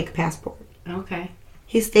with a fake passport. Okay.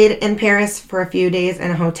 He stayed in Paris for a few days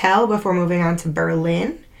in a hotel before moving on to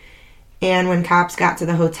Berlin. And when cops got to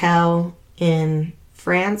the hotel in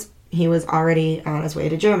France, he was already on his way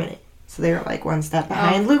to Germany. So they were like one step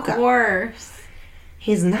behind Luca. Of course.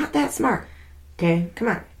 He's not that smart. Okay, come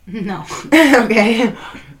on. No. Okay.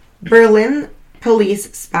 Berlin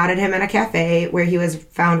police spotted him in a cafe where he was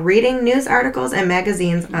found reading news articles and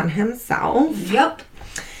magazines on himself. Yep.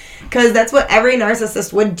 Because that's what every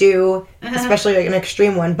narcissist would do, especially like an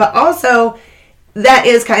extreme one. But also, that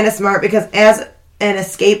is kind of smart because as an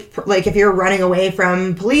escape, like if you're running away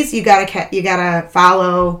from police, you gotta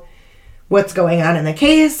follow what's going on in the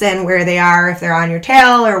case and where they are, if they're on your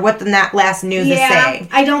tail, or what the last news is saying.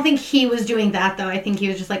 I don't think he was doing that, though. I think he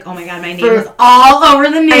was just like, oh my god, my name is all over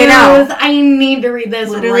the news. I need to read this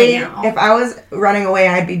literally right now. If I was running away,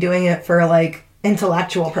 I'd be doing it for like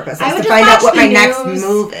intellectual purposes to find out what my next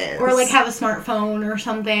move is, or like have a smartphone or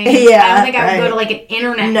something. Yeah, I don't think I would go to like an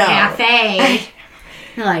internet cafe.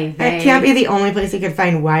 Like, that can't be the only place he could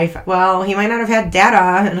find Wi-Fi. Well, he might not have had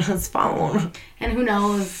data in his phone. And who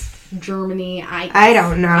knows? Germany. I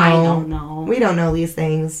don't know. I don't know. We don't know these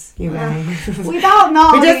things, you guys. We don't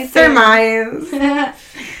know. We just surmise.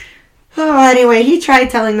 Anyway, he tried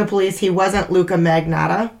telling the police he wasn't Luca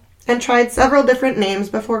Magnotta and tried several different names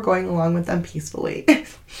before going along with them peacefully.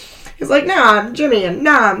 He's like, no, I'm Jimmy, and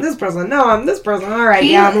no, I'm this person, no, I'm this person. All right,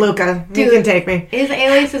 I'm Luca. Dude, you can take me. His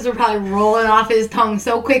aliases were probably rolling off his tongue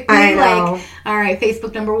so quickly. I know. Like, all right,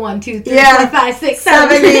 Facebook number 1, 2, 3, 4, 5, 6,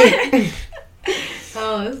 7, 8.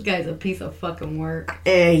 Oh, this guy's a piece of fucking work.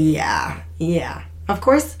 Yeah. Of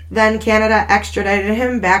course, then Canada extradited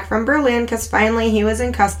him back from Berlin because finally he was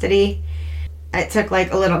in custody. It took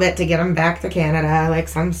like a little bit to get him back to Canada, like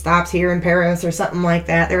some stops here in Paris or something like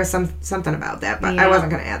that. There was something about that, but I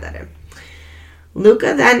wasn't going to add that in.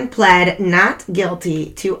 Luca then pled not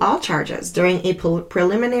guilty to all charges during a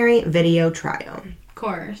preliminary video trial. Of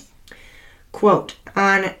course. Quote,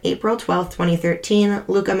 on April 12, 2013,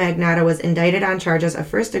 Luca Magnotta was indicted on charges of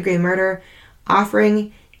first-degree murder,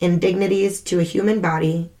 offering indignities to a human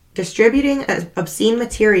body, distributing obscene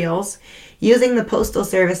materials, using the Postal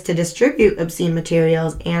Service to distribute obscene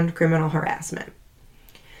materials, and criminal harassment.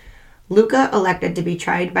 Luca elected to be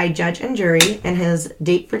tried by judge and jury, and his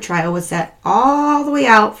date for trial was set all the way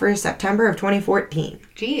out for September of 2014.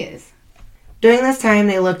 Jeez. During this time,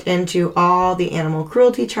 they looked into all the animal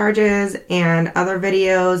cruelty charges and other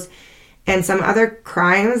videos and some other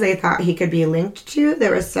crimes they thought he could be linked to.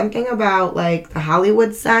 There was something about, like, the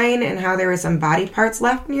Hollywood sign and how there were some body parts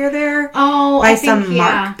left near there. Oh, by some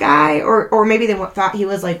Mark guy. Or maybe they thought he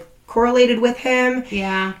was, like, correlated with him.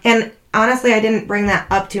 Yeah. And honestly, I didn't bring that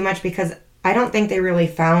up too much because I don't think they really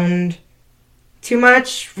found too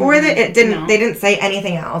much for it. It didn't. No. They didn't say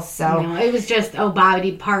anything else. So no, it was just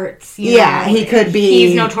body parts. Yeah, he could be.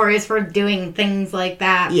 He's notorious for doing things like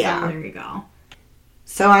that. Yeah, so there you go.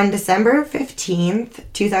 So on December 15th,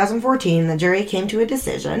 2014, the jury came to a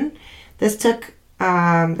decision. This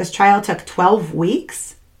trial took 12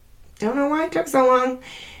 weeks. Don't know why it took so long.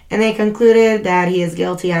 And they concluded that he is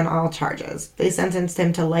guilty on all charges. They sentenced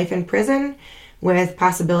him to life in prison with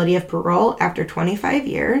possibility of parole after 25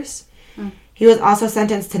 years. He was also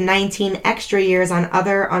sentenced to 19 extra years on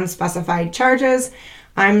other unspecified charges.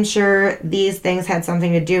 I'm sure these things had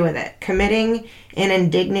something to do with it. Committing an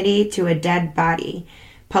indignity to a dead body,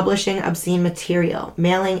 publishing obscene material,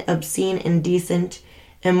 mailing obscene, indecent,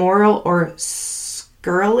 immoral, or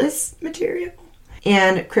scurrilous material,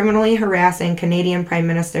 and criminally harassing Canadian Prime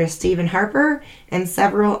Minister Stephen Harper and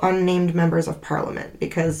several unnamed members of Parliament,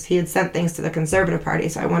 because he had sent things to the Conservative Party,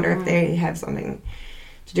 so I wonder if they have something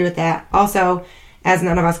to do with that. Also, as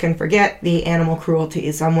none of us can forget, the animal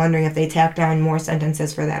cruelty, so I'm wondering if they tacked on more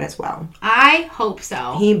sentences for that as well. I hope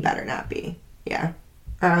so. He better not be. Yeah.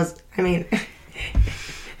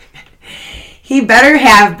 He better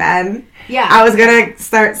have been. Yeah. I was going to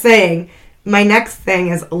start saying, my next thing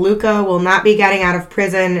is Luca will not be getting out of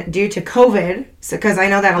prison due to COVID, because I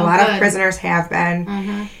know that a lot of prisoners have been.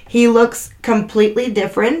 Mm-hmm. He looks completely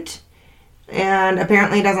different, and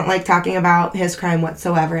apparently doesn't like talking about his crime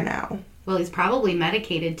whatsoever now. Well, he's probably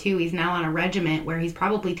medicated, too. He's now on a regimen where he's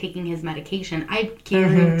probably taking his medication. I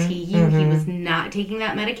guarantee he was not taking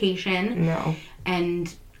that medication. No.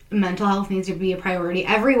 And mental health needs to be a priority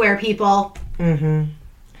everywhere, people. Mm-hmm.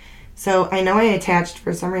 So, I know I attached,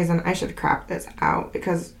 for some reason, I should crop this out,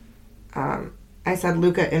 because I said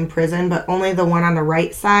Luca in prison, but only the one on the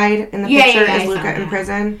right side in the picture is Luca in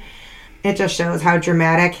prison. It just shows how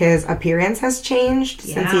dramatic his appearance has changed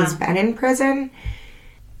since he's been in prison.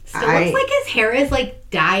 Still looks like his hair is, like,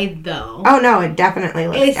 dyed, though. Oh, no, it definitely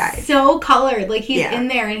looks dyed. It's so colored. Like, he's in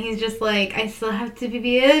there, and he's just like, I still have to be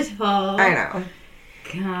beautiful. I know.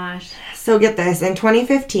 Gosh. So, get this. In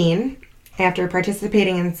 2015, after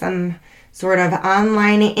participating in some sort of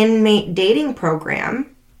online inmate dating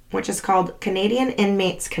program, which is called Canadian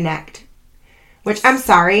Inmates Connect, which, I'm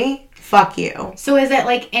sorry, fuck you. So, is it,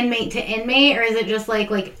 like, inmate to inmate, or is it just,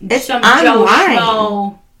 like it's some online. Joe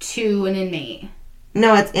Schmo to an inmate?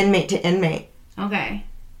 No, it's inmate to inmate. Okay.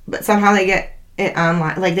 But somehow they get it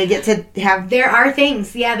online. Like, they get to have... There are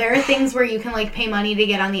things. Yeah, there are things where you can, like, pay money to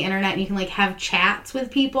get on the internet and you can, like, have chats with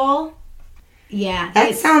people. Yeah.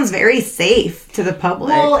 That sounds very safe to the public.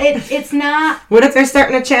 Well, it's not. What if they're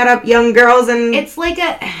starting to chat up young girls and it's like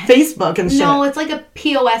a Facebook and shit? No, it's like a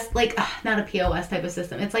POS, like not a POS type of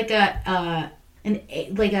system. It's like a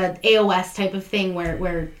AOS type of thing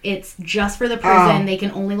where it's just for the prison. They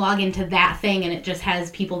can only log into that thing, and it just has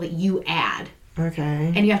people that you add.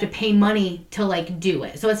 Okay. And you have to pay money to like do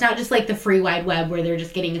it. So it's not just like the free wide web where they're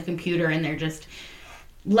just getting a computer and they're just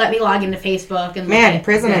let me log into Facebook and man,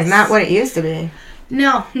 prison is not what it used to be.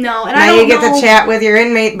 No, and now I don't know. You get to chat with your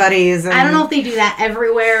inmate buddies. And I don't know if they do that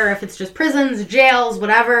everywhere, or if it's just prisons, jails,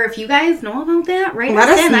 whatever. If you guys know about that, let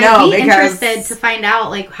us know. I'd be interested to find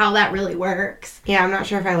out like how that really works. Yeah, I'm not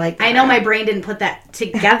sure if I like that. I know my brain didn't put that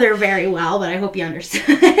together very well, but I hope you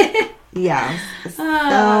understood. Yeah. So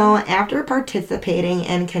after participating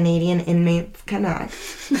in Canadian Inmates Connect,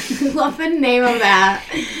 love the name of that.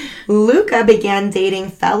 Luca began dating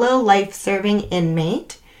fellow life-serving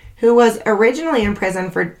inmate who was originally in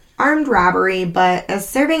prison for armed robbery, but is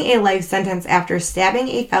serving a life sentence after stabbing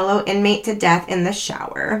a fellow inmate to death in the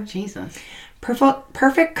shower. Jesus.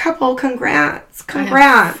 Perfect couple. Congrats.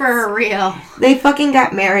 For real. They fucking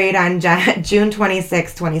got married on June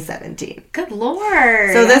 26, 2017. Good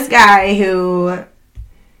Lord. So this guy who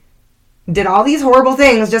did all these horrible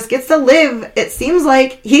things just gets to live. It seems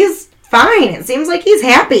like he's fine. It seems like he's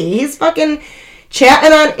happy. He's fucking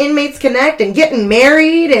chatting on Inmates Connect and getting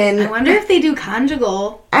married. And I wonder if they do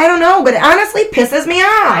conjugal. I don't know, but it honestly pisses me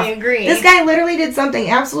off. I agree. This guy literally did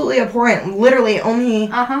something absolutely abhorrent. Literally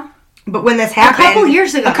only... But when this happened... A couple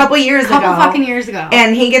years ago. Fucking years ago.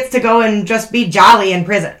 And he gets to go and just be jolly in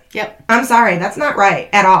prison. Yep. I'm sorry, that's not right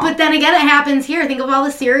at all. But then again, it happens here. Think of all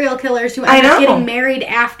the serial killers who end up getting married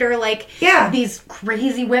after, like, these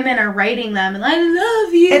crazy women are writing them. And I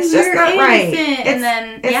love you. It's just not right.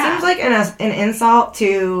 And it seems like an insult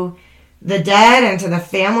to the dead and to the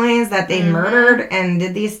families that they murdered and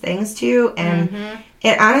did these things to. And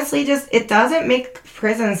it honestly it doesn't make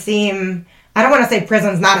prison seem... I don't want to say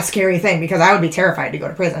prison's not a scary thing because I would be terrified to go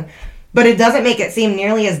to prison. But it doesn't make it seem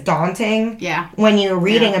nearly as daunting when you're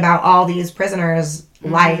reading about all these prisoners'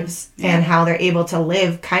 lives and how they're able to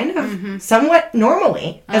live kind of somewhat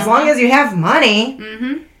normally. As long as you have money,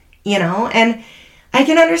 you know. And I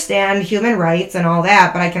can understand human rights and all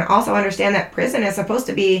that, but I can also understand that prison is supposed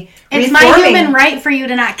to be It's my human right for you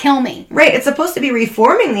to not kill me. Right. It's supposed to be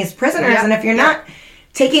reforming these prisoners. And if you're not...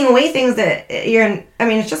 taking away things that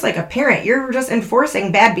it's just like a parent. You're just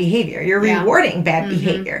enforcing bad behavior. You're rewarding bad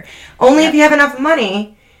behavior. Only if you have enough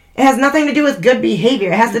money. It has nothing to do with good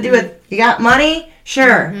behavior. It has to do with, you got money?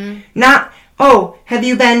 Sure. Not, have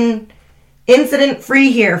you been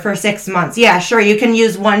incident-free here for 6 months? Yeah, sure, you can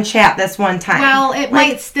use one chat this one time. Well, it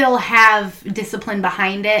might still have discipline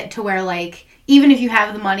behind it to where, like, even if you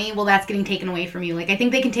have the money, well, that's getting taken away from you. Like, I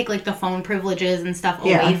think they can take, like, the phone privileges and stuff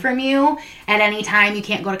away from you at any time. You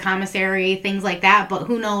can't go to commissary, things like that. But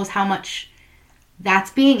who knows how much that's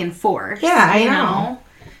being enforced. Yeah, I know.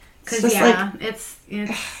 Because, it's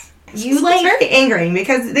very angering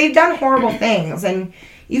because they've done horrible things. And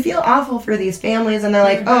you feel awful for these families. And they're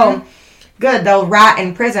like, oh, good, they'll rot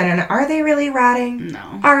in prison. And are they really rotting?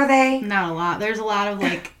 No. Are they? Not a lot. There's a lot of,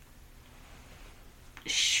 like...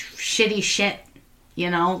 shitty shit, you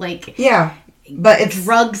know, like but it's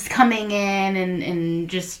drugs coming in and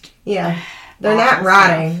just they're not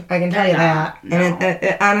rotting stuff. I can tell you that. No. And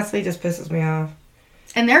it honestly just pisses me off.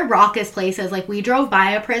 And they're raucous places. Like, we drove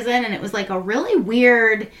by a prison and it was like a really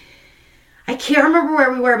weird, I can't remember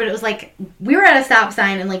where we were, but it was like we were at a stop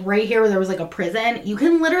sign and like right here where there was like a prison, you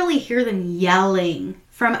can literally hear them yelling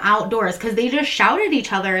from outdoors because they just shout at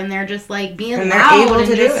each other and they're just like being and loud they're able and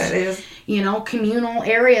to just, do it. You know, communal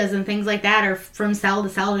areas and things like that, or from cell to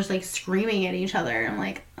cell, just like screaming at each other. I'm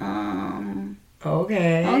like,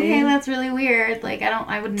 okay, that's really weird. Like,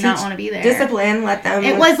 I would not want to be there. Discipline, let them.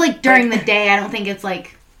 It was like during the day. I don't think it's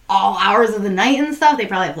like all hours of the night and stuff. They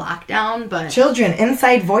probably have lockdown, but children,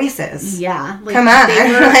 inside voices. Yeah, like, come on,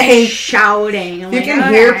 they were like, shouting. I'm you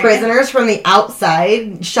can hear prisoners from the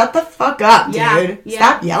outside. Shut the fuck up, dude.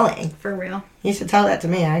 Stop yelling. For real. You should tell that to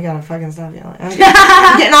me. I gotta fucking stop yelling. I'm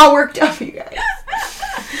getting all worked up, you guys.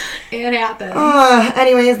 It happens.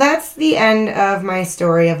 Anyways, that's the end of my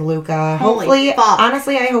story of Luca. Hopefully,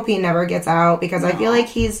 honestly, I hope he never gets out because I feel like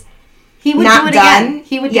he would not do it done. Again.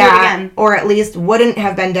 He would do it again. Or at least wouldn't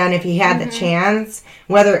have been done if he had the chance,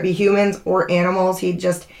 whether it be humans or animals. He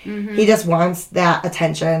just wants that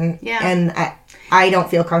attention. Yeah. And I don't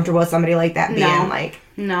feel comfortable with somebody like that being out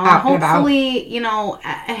and about. Hopefully, you know,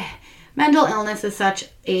 mental illness is such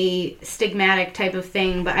a stigmatic type of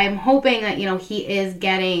thing, but I'm hoping that, you know, he is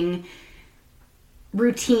getting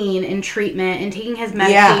routine and treatment and taking his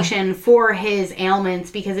medication for his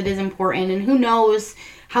ailments, because it is important, and who knows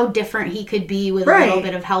how different he could be with a little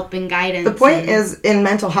bit of help and guidance. The point is, in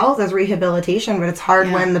mental health is rehabilitation, but it's hard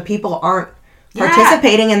when the people aren't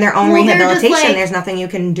participating in their own rehabilitation. There's nothing you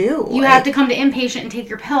can do. You have to come to inpatient and take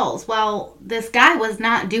your pills. Well, this guy was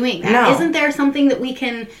not doing that. No. Isn't there something that we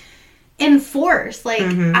can enforce? Like,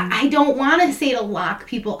 I don't want to say to lock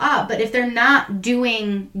people up, but if they're not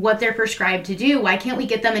doing what they're prescribed to do, why can't we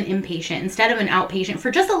get them an inpatient instead of an outpatient for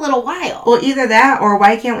just a little while? Well, either that, or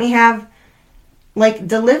why can't we have, like,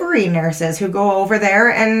 delivery nurses who go over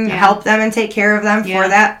there and help them and take care of them for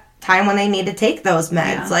that time when they need to take those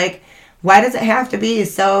meds? Like, why does it have to be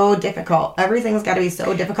so difficult? Everything's got to be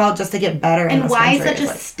so difficult just to get better in this country. And why such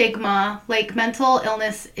a stigma? Like, mental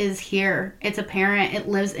illness is here. It's apparent. It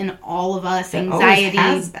lives in all of us. Anxiety,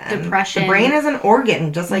 depression. The brain is an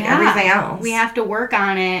organ, just like everything else. We have to work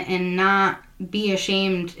on it and not be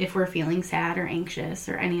ashamed if we're feeling sad or anxious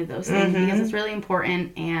or any of those things, because it's really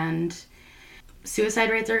important. And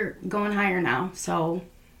suicide rates are going higher now. So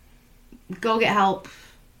go get help.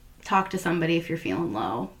 Talk to somebody if you're feeling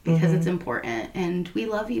low, because it's important, and we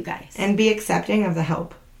love you guys. And be accepting of the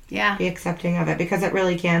help. Yeah. Be accepting of it, because it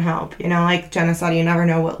really can help. You know, like Jenna said, you never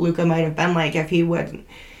know what Luca might have been like if he would.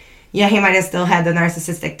 Yeah, he might have still had the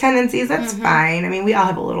narcissistic tendencies. That's fine. I mean, we all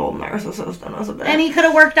have a little narcissist in us a bit. And he could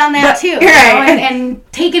have worked on that too. Right.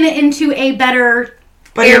 And taken it into a better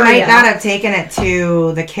But area. He might not have taken it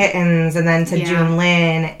to the kittens and then to June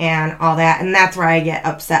Lynn and all that. And that's where I get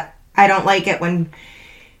upset. I don't like it when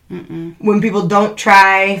people don't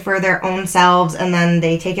try for their own selves and then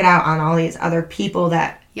they take it out on all these other people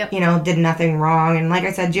that, you know, did nothing wrong. And like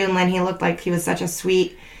I said, June Lynn, he looked like he was such a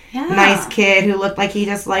sweet, nice kid who looked like he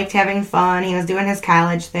just liked having fun. He was doing his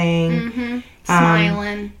college thing.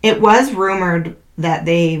 Smiling. It was rumored that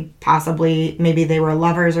maybe they were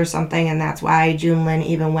lovers or something, and that's why June Lynn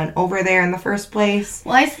even went over there in the first place.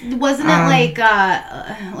 Well, wasn't it like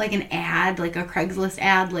an ad, like a Craigslist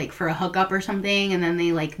ad, like for a hookup or something, and then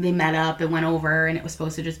they met up and went over, and it was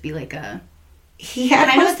supposed to just be like a... He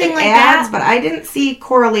had posted ads, but I didn't see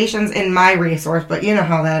correlations in my resource, but you know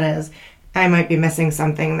how that is. I might be missing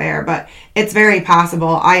something there, but it's very possible.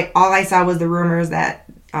 All I saw was the rumors that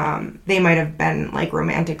they might have been like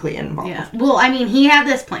romantically involved. Yeah. Well, I mean, he had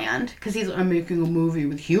this planned because I'm making a movie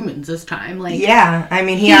with humans this time. Like, yeah, I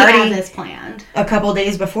mean, he already had this planned. A couple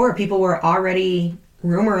days before, people were already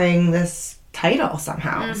rumoring this title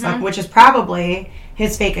somehow, which is probably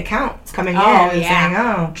his fake accounts coming in and saying,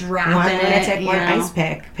 "Oh, dropping one lunatic, one ice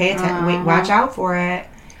pick. Pay attention. Wait, watch out for it."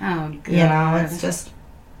 Oh, God. You know, it's just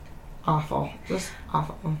awful. Just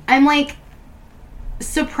awful. I'm like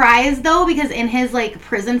surprised though, because in his like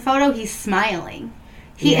prison photo he's smiling.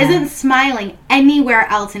 He isn't smiling anywhere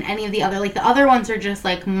else in any of the other, like the other ones are just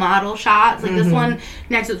like model shots, like this one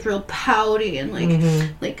next to it's real pouty and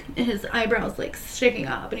like his eyebrows like sticking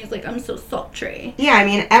up and he's like, I'm so sultry. Yeah, I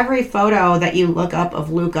mean every photo that you look up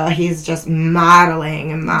of Luca, he's just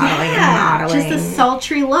modeling and modeling just a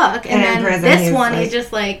sultry look, and then prison, this one he's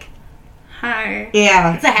just like, hi.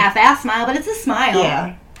 Yeah, it's a half-ass smile, but it's a smile.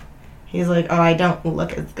 Yeah. He's like, oh, I don't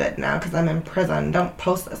look as good now because I'm in prison. Don't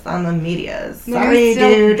post this on the medias. Sorry,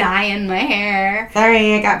 dude. Dyeing my hair.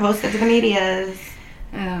 Sorry, I got posted to the medias.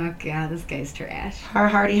 Oh, God, this guy's trash. Har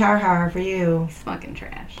hardy har for you. He's fucking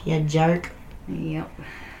trash. You jerk. Yep.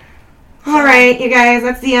 All right, you guys,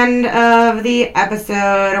 that's the end of the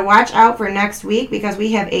episode. Watch out for next week because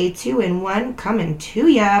we have a 2-in-1 coming to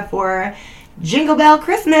ya for Jingle Bell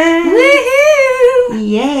Christmas. Woohoo!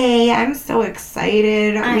 Yay, I'm so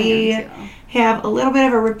excited. We have a little bit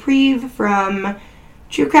of a reprieve from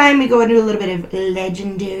true crime. We go into a little bit of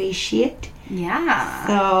legendary shit. Yeah.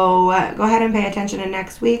 So go ahead and pay attention to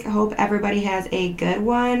next week. I hope everybody has a good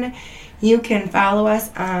one. You can follow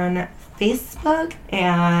us on Facebook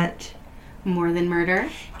at More Than Murder.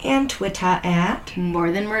 And Twitter at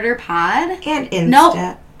More Than Murder Pod. And Insta.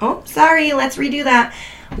 Nope. Oh, sorry. Let's redo that.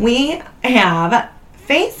 We have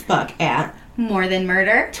Facebook at More Than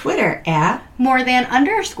Murder. Twitter at More Than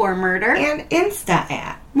 _ Murder. And Insta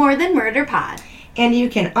at More Than Murder Pod. And you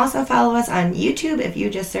can also follow us on YouTube if you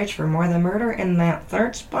just search for More Than Murder in that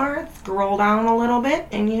search bar. Scroll down a little bit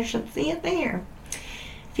and you should see it there.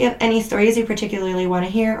 If you have any stories you particularly want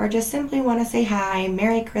to hear or just simply want to say hi,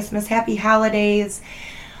 Merry Christmas, Happy Holidays,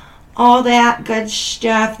 all that good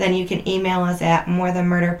stuff, then you can email us at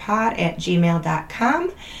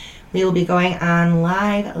morethanmurderpod@gmail.com. We will be going on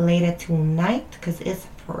live later tonight because it's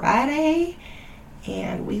Friday.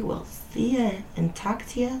 And we will see you and talk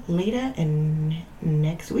to you later and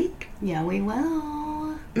next week. Yeah, we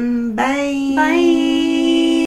will. Bye. Bye.